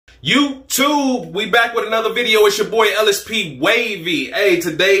YouTube, we back with another video. It's your boy Ellis P. Wavy. Hey,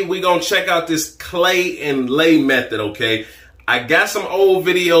 today we gonna check out this clay and lay method, okay? I got some old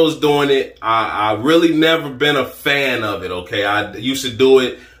videos doing it. I really never been a fan of it, okay? I used to do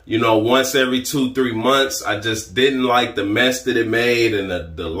it, you know, once every 2-3 months. I just didn't like the mess that it made and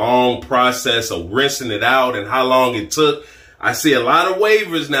the long process of rinsing it out and how long it took. I see a lot of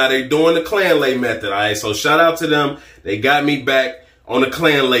waivers now. They're doing the clay and lay method, all right? So shout out to them. They got me back on the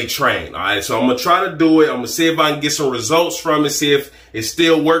clay and lay train, all right? So I'm gonna try to do it. I'm gonna see if I can get some results from it, see if it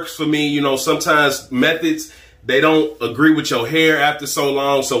still works for me. You know, sometimes methods, they don't agree with your hair after so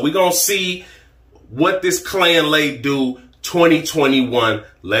long. So we're gonna see what this clay and lay do 2021.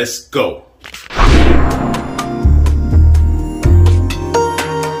 Let's go.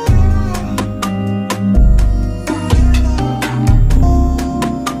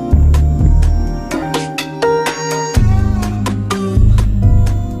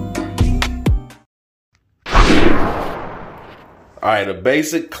 All right, the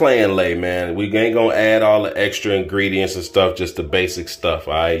basic clay and lay, man. We ain't gonna add all the extra ingredients and stuff, just the basic stuff,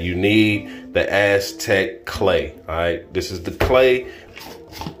 all right? You need the Aztec clay, all right? This is the clay.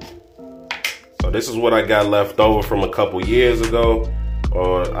 So this is what I got left over from a couple years ago.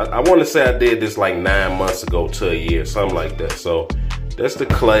 Or I want to say I did this like 9 months ago to a year, something like that. So that's the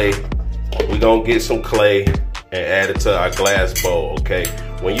clay. We gonna get some clay and add it to our glass bowl, okay?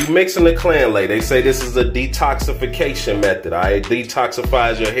 When you mixing the clay and lay, they say this is a detoxification method, all right? It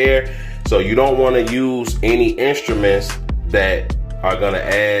detoxifies your hair, so you don't want to use any instruments that are gonna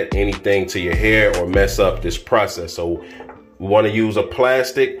add anything to your hair or mess up this process. So we want to use a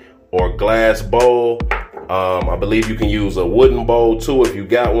plastic or glass bowl. I believe you can use a wooden bowl too if you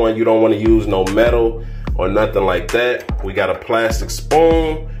got one. You don't want to use no metal or nothing like that. We got a plastic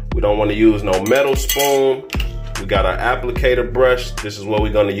spoon. We don't want to use no metal spoon. We got our applicator brush. This is what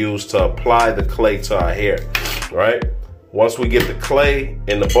we're gonna use to apply the clay to our hair, right? Once we get the clay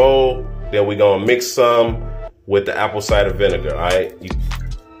in the bowl, then we're gonna mix some with the apple cider vinegar, all right?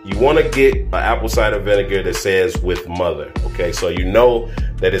 You wanna get an apple cider vinegar that says with mother, okay? So you know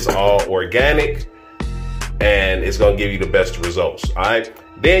that it's all organic and it's gonna give you the best results, all right?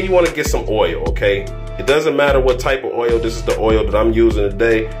 Then you wanna get some oil, okay? It doesn't matter what type of oil. This is the oil that I'm using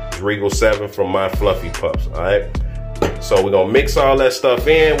today. It's Regal 7 from My Fluffy Puffs, all right? So we're gonna mix all that stuff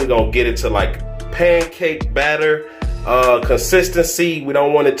in. We're gonna get it to like pancake batter consistency. We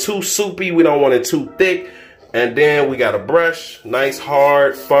don't want it too soupy. We don't want it too thick. And then we got a brush, nice,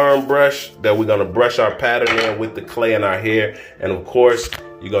 hard, firm brush that we're gonna brush our pattern in with the clay in our hair. And of course,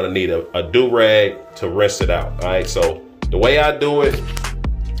 you're gonna need a do-rag to rinse it out, all right? So the way I do it,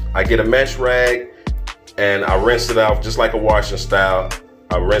 I get a mesh rag and I rinse it off just like a washing style.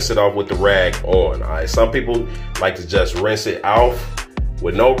 I rinse it off with the rag on, all right? Some people like to just rinse it off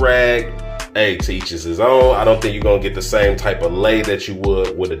with no rag. Hey, to each is his own. I don't think you're gonna get the same type of lay that you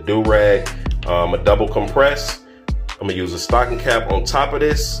would with a do-rag. A double compress. I'm gonna use a stocking cap on top of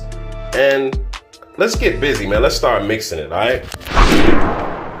this. And let's get busy, man. Let's start mixing it, all right?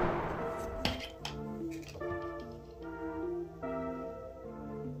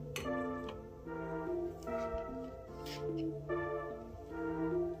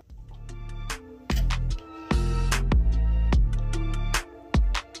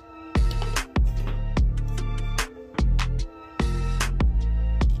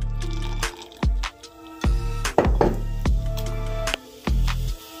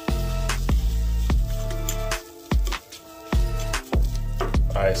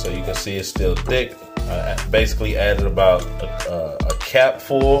 All right, so you can see it's still thick. I basically added about a cap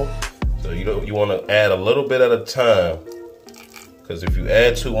full. So you want to add a little bit at a time, because if you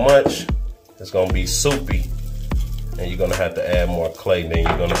add too much, it's gonna be soupy, and you're gonna have to add more clay. Then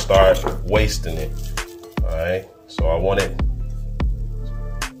you're gonna start wasting it. All right, so I want it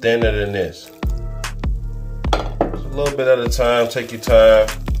thinner than this. Just a little bit at a time. Take your time.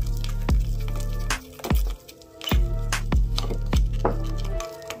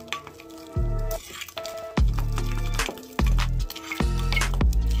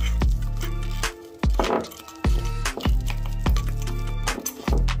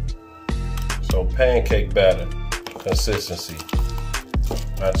 So pancake batter consistency.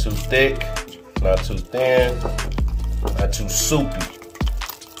 Not too thick, not too thin, not too soupy.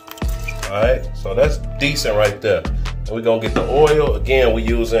 All right, so that's decent right there. And we're gonna get the oil. Again, we're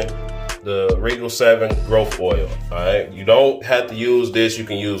using the Regal 7 growth oil, all right? You don't have to use this. You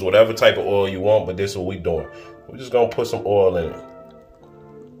can use whatever type of oil you want, but this is what we're doing. We're just gonna put some oil in it.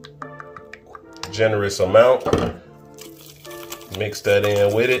 Generous amount. Mix that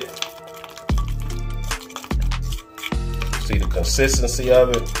in with it. See the consistency of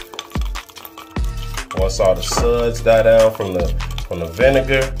it. Once all the suds die down from the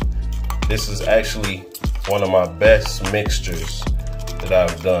vinegar, this is actually one of my best mixtures that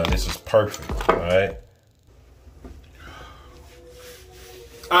I've done. This is perfect, all right?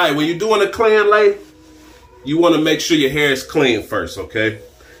 All right, when you're doing a clay and lay, you want to make sure your hair is clean first, okay?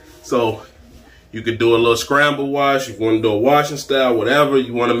 So you could do a little scramble wash. If you want to do a washing style, whatever,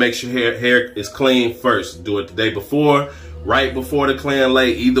 you want to make sure hair is clean first. Do it the day before, right before the clay and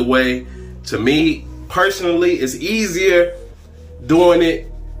lay. Either way, to me personally, it's easier doing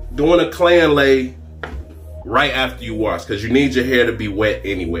a clay and lay right after you wash, because you need your hair to be wet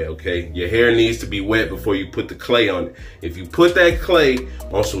anyway, okay? Your hair needs to be wet before you put the clay on it. If you put that clay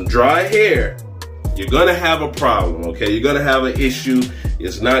on some dry hair, you're gonna have a problem, okay? You're gonna have an issue.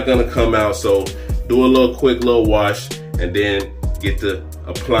 It's not gonna come out. So do a quick little wash and then get to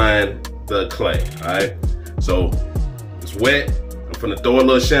applying the clay, all right? So it's wet. I'm gonna throw a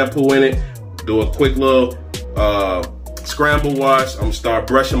little shampoo in it, do a quick little scramble wash. I'm gonna start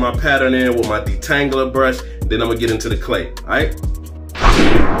brushing my pattern in with my detangler brush. Then I'm gonna get into the clay, all right?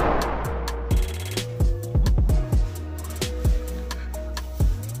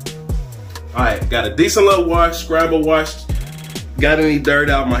 All right, got a decent little wash, scramble wash. Got any dirt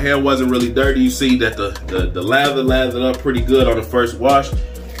out? My hair wasn't really dirty. You see that the lather lathered up pretty good on the first wash.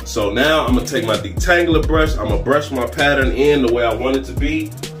 So now I'm gonna take my detangler brush. I'm gonna brush my pattern in the way I want it to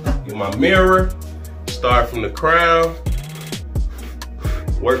be. Get my mirror, start from the crown,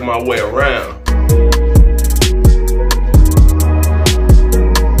 work my way around.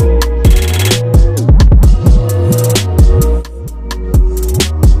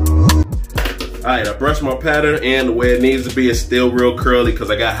 All right, I brushed my pattern in the way it needs to be. It's still real curly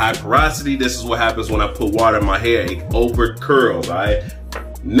because I got high porosity. This is what happens when I put water in my hair. It over curls, all right?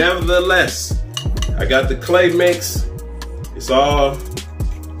 Nevertheless, I got the clay mix. It's all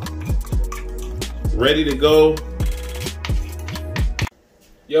ready to go.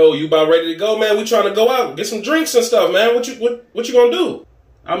 Yo, you about ready to go, man? We trying to go out, get some drinks and stuff, man. What you gonna do?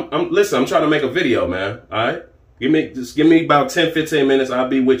 Listen, I'm trying to make a video, man, all right? Just give me about 10, 15 minutes. I'll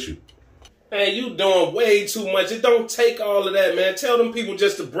be with you. Man, you doing way too much. It don't take all of that, man. Tell them people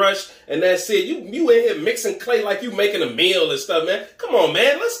just to brush and that's it. You in here mixing clay like you making a meal and stuff, man. Come on,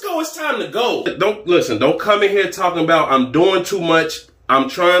 man. Let's go. It's time to go. Don't come in here talking about I'm doing too much. I'm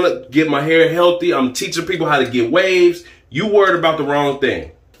trying to get my hair healthy. I'm teaching people how to get waves. You worried about the wrong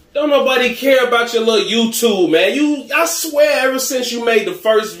thing. Don't nobody care about your little YouTube, man. I swear ever since you made the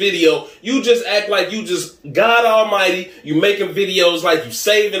first video, you just act like you just God Almighty. You making videos like you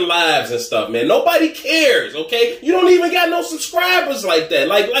saving lives and stuff, man. Nobody cares, okay? You don't even got no subscribers like that.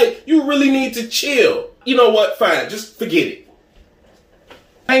 Like you really need to chill. You know what? Fine, just forget it.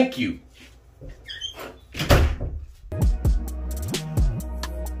 Thank you.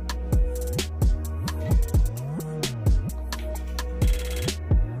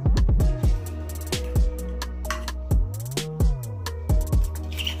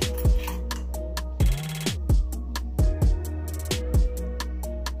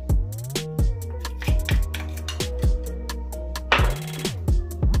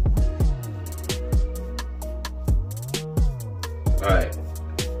 All right,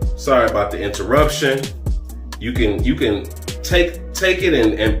 sorry about the interruption. You can take it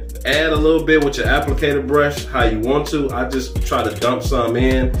and add a little bit with your applicator brush how you want to. I just try to dump some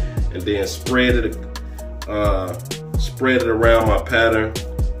in and then spread it around my pattern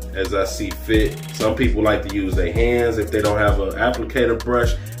as I see fit. Some people like to use their hands if they don't have an applicator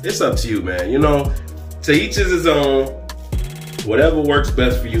brush. It's up to you, man. You know, to each is his own. Whatever works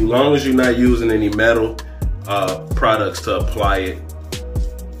best for you, long as you're not using any metal products to apply it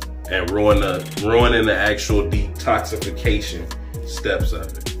and ruining the actual detoxification steps of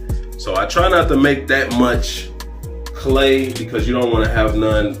it. So I try not to make that much clay because you don't want to have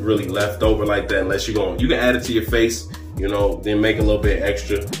none really left over like that unless you can add it to your face, you know, then make a little bit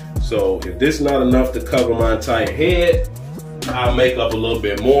extra. So if this is not enough to cover my entire head, I'll make up a little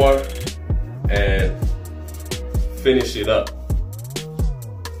bit more and finish it up.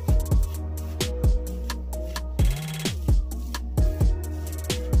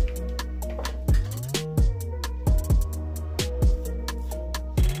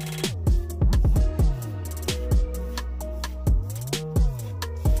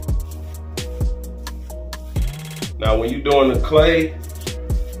 Now, when you're doing the clay,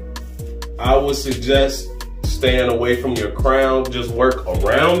 I would suggest staying away from your crown. Just work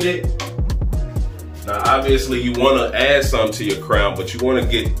around it. Now, obviously, you want to add some to your crown, but you want to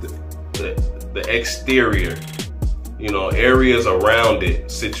get the exterior, you know, areas around it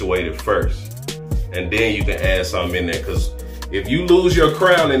situated first. And then you can add some in there, because if you lose your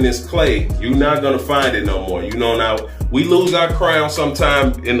crown in this clay, you're not gonna find it no more. You know, now we lose our crown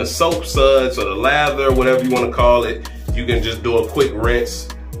sometime in the soap suds or the lather, whatever you wanna call it. You can just do a quick rinse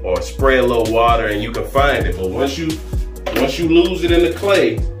or spray a little water and you can find it. But once you lose it in the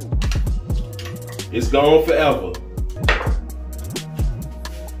clay, it's gone forever.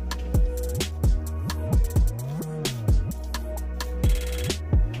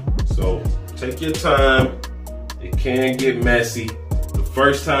 So take your time. It can get messy. The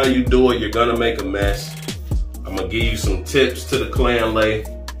first time you do it, you're gonna make a mess. I'm gonna give you some tips to the clay inlay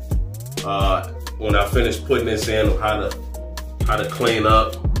when I finish putting this in, how to clean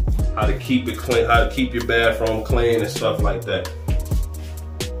up, how to keep it clean, how to keep your bathroom clean and stuff like that.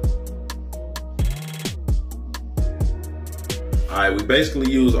 All right, we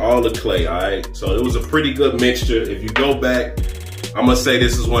basically use all the clay, all right? So it was a pretty good mixture. If you go back, I'm gonna say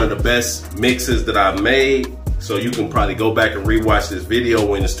this is one of the best mixes that I've made. So you can probably go back and rewatch this video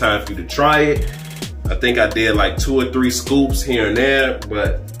when it's time for you to try it. I think I did like 2 or 3 scoops here and there,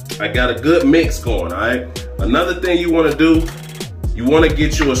 but I got a good mix going, all right? Another thing you wanna do, you wanna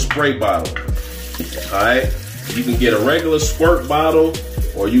get you a spray bottle, all right? You can get a regular squirt bottle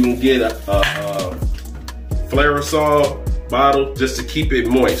or you can get a Flairosol bottle just to keep it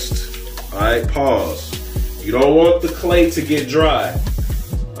moist, all right? Pause. You don't want the clay to get dry,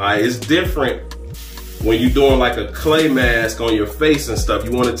 all right? It's different when you're doing like a clay mask on your face and stuff.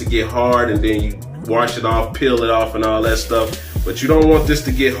 You want it to get hard and then you wash it off, peel it off and all that stuff. But you don't want this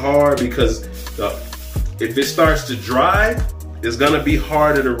to get hard because if it starts to dry, it's gonna be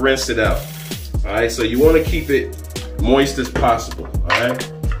harder to rinse it out. All right, so you wanna keep it moist as possible, all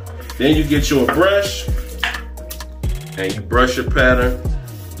right? Then you get you a brush and you brush your pattern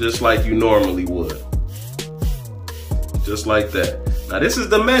just like you normally would. Just like that. Now this is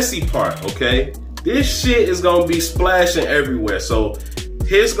the messy part, okay? This shit is gonna be splashing everywhere. So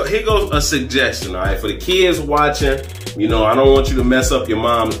here goes a suggestion, all right? For the kids watching, you know, I don't want you to mess up your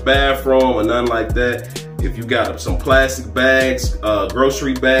mom's bathroom or nothing like that. If you got some plastic bags,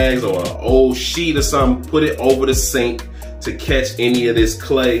 grocery bags, or an old sheet or something, put it over the sink to catch any of this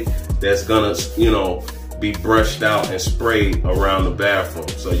clay that's gonna, you know, be brushed out and sprayed around the bathroom.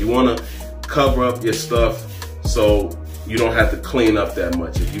 So you wanna cover up your stuff so you don't have to clean up that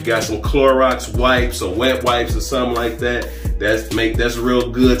much. If you got some Clorox wipes or wet wipes or something like that, that's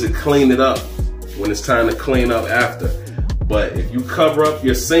real good to clean it up when it's time to clean up after. But if you cover up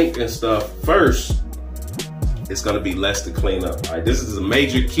your sink and stuff first, it's gonna be less to clean up. All right, this is a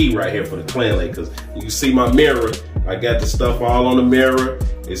major key right here for the clay inlay, because you can see my mirror. I got the stuff all on the mirror.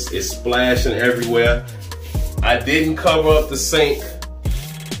 It's splashing everywhere. I didn't cover up the sink,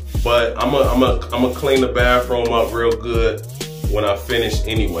 but I'm gonna clean the bathroom up real good when I finish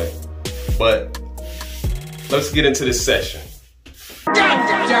anyway. But let's get into this session.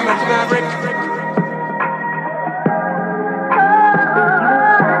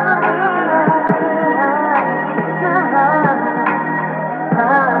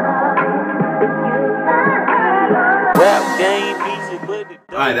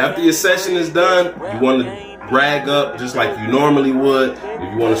 Alright, after your session is done, you want to rag up just like you normally would.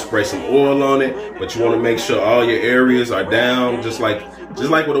 If you want to spray some oil on it, but you want to make sure all your areas are down, just like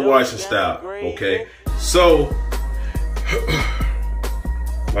with a washing style. Okay, so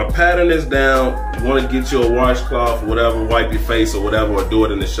my pattern is down. You want to get you a washcloth or whatever, wipe your face or whatever, or do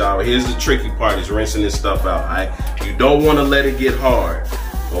it in the shower. Here's the tricky part, is rinsing this stuff out. Alright, you don't want to let it get hard.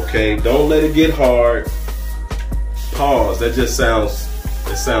 Okay, don't let it get hard. Pause. That just sounds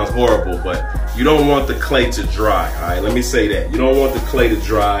horrible, but you don't want the clay to dry. All right, let me say that. You don't want the clay to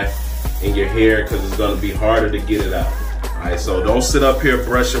dry in your hair because it's going to be harder to get it out. All right, so don't sit up here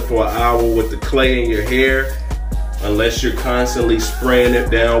brushing for an hour with the clay in your hair unless you're constantly spraying it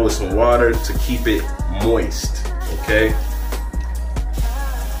down with some water to keep it moist, okay?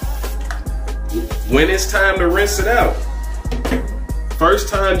 When it's time to rinse it out, first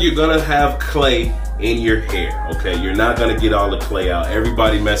time you're going to have clay in your hair, okay? You're not gonna get all the clay out.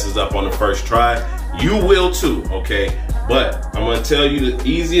 Everybody messes up on the first try. You will too, okay? But I'm gonna tell you the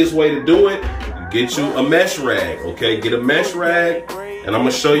easiest way to do it, get you a mesh rag, okay? Get a mesh rag, and I'm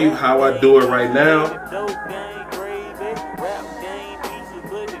gonna show you how I do it right now.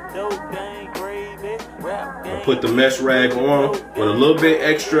 I put the mesh rag on with a little bit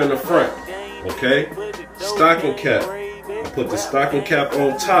extra in the front, okay? Stocking cap. I put the stocking cap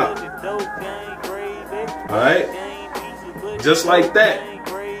on top. All right, just like that.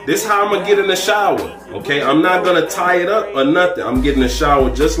 This is how I'm gonna get in the shower, okay? I'm not gonna tie it up or nothing. I'm getting in the shower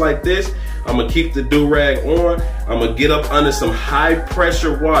just like this. I'm gonna keep the do-rag on. I'm gonna get up under some high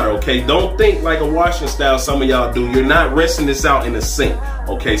pressure water, okay? Don't think like a washing style some of y'all do. You're not rinsing this out in the sink,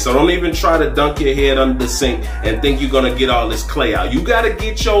 okay? So don't even try to dunk your head under the sink and think you're gonna get all this clay out. You gotta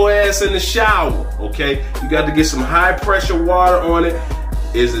get your ass in the shower, okay? You got to get some high pressure water on it.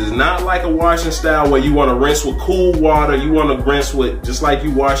 It is not like a washing style where you want to rinse with cool water. You want to rinse with, just like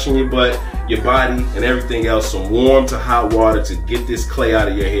you washing your butt, your body, and everything else, some warm to hot water to get this clay out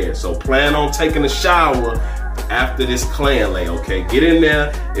of your hair. So plan on taking a shower after this clay lay, okay? Get in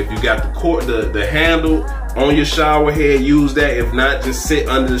there. If you got the handle on your shower head, use that. If not, just sit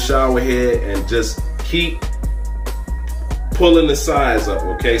under the shower head and just keep pulling the sides up,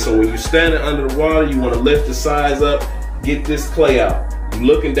 okay? So when you're standing under the water, you want to lift the sides up, get this clay out. You're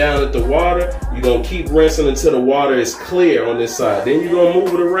looking down at the water, you're gonna keep rinsing until the water is clear on this side. Then you're gonna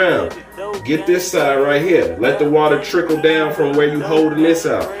move it around. Get this side right here. Let the water trickle down from where you're holding this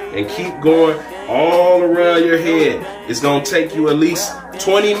out. And keep going all around your head. It's gonna take you at least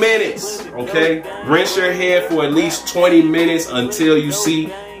 20 minutes, okay? Rinse your hair for at least 20 minutes until you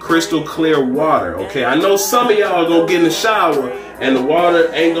see crystal clear water, okay? I know some of y'all are gonna get in the shower and the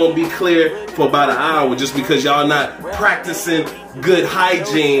water ain't gonna be clear for about an hour just because y'all not practicing good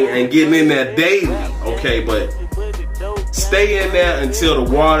hygiene and getting in there daily, okay? But stay in there until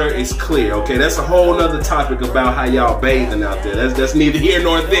the water is clear, okay? That's a whole nother topic about how y'all bathing out there. That's neither here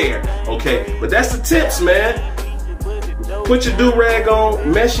nor there, okay? But that's the tips, man. Put your do-rag on,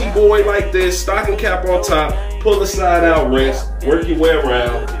 meshy boy like this, stocking cap on top, pull the side out, rinse, work your way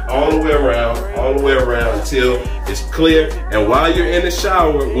around, all the way around, all the way around until it's clear. And while you're in the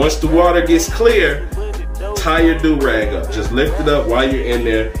shower, once the water gets clear, tie your do-rag up. Just lift it up while you're in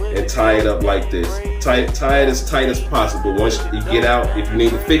there and tie it up like this. Tie it as tight as possible. Once you get out, if you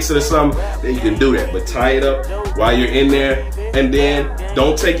need to fix it or something, then you can do that. But tie it up while you're in there. And then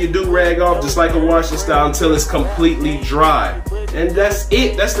don't take your do-rag off just like a washing style until it's completely dry. And that's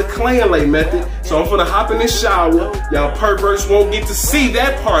it. That's the clay and lay method. So I'm gonna hop in this shower. Y'all perverts won't get to see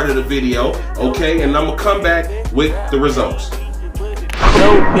that part of the video, okay? And I'm gonna come back with the results.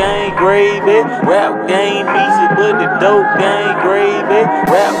 Dope gang gravy, rap game easy, but the dope gang gravy,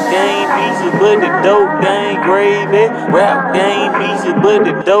 rap game easy, but the dope gang gravy, rap game easy, but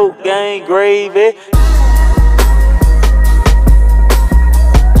the dope gang gravy.